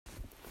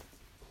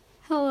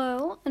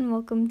Hello, and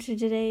welcome to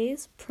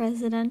today's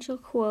presidential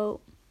quote.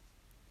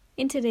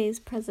 In today's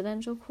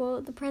presidential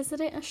quote, the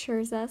president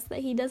assures us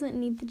that he doesn't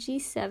need the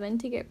G7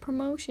 to get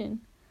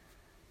promotion.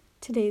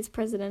 Today's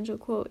presidential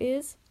quote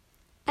is,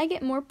 "I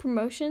get more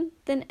promotion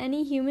than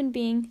any human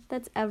being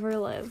that's ever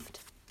lived."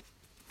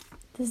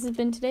 This has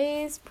been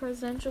today's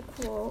presidential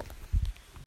quote.